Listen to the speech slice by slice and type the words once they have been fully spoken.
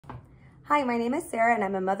Hi, my name is Sarah and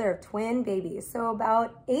I'm a mother of twin babies. So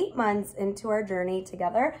about 8 months into our journey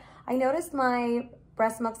together, I noticed my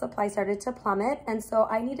breast milk supply started to plummet. And so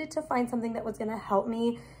I needed to find something that was gonna help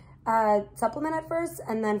me supplement at first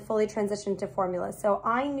and then fully transition to formula. So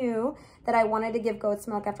I knew that I wanted to give goat's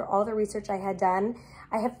milk after all the research I had done.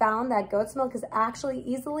 I have found that goat's milk is actually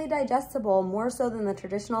easily digestible, more so than the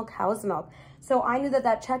traditional cow's milk. So I knew that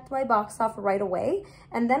that checked my box off right away.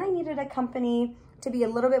 And then I needed a company to be a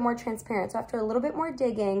little bit more transparent. So after a little bit more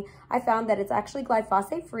digging, I found that it's actually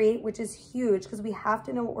glyphosate free, which is huge because we have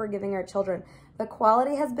to know what we're giving our children. The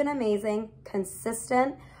quality has been amazing,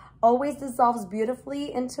 consistent, always dissolves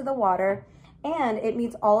beautifully into the water, and it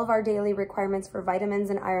meets all of our daily requirements for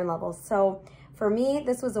vitamins and iron levels. So for me,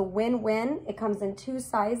 this was a win-win. It comes in 2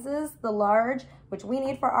 sizes, the large, which we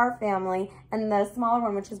need for our family, and the smaller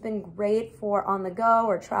one, which has been great for on the go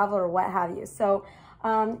or travel or what have you. So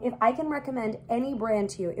if I can recommend any brand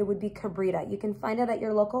to you, it would be Kabrita. You can find it at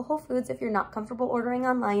your local Whole Foods if you're not comfortable ordering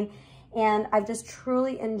online. And I've just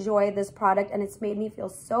truly enjoyed this product, and it's made me feel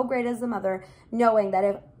so great as a mother, knowing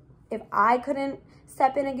that if I couldn't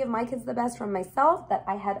step in and give my kids the best from myself, that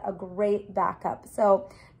I had a great backup. So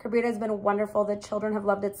Kabrita has been wonderful. The children have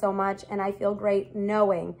loved it so much, and I feel great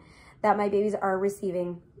knowing that my babies are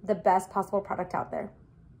receiving the best possible product out there.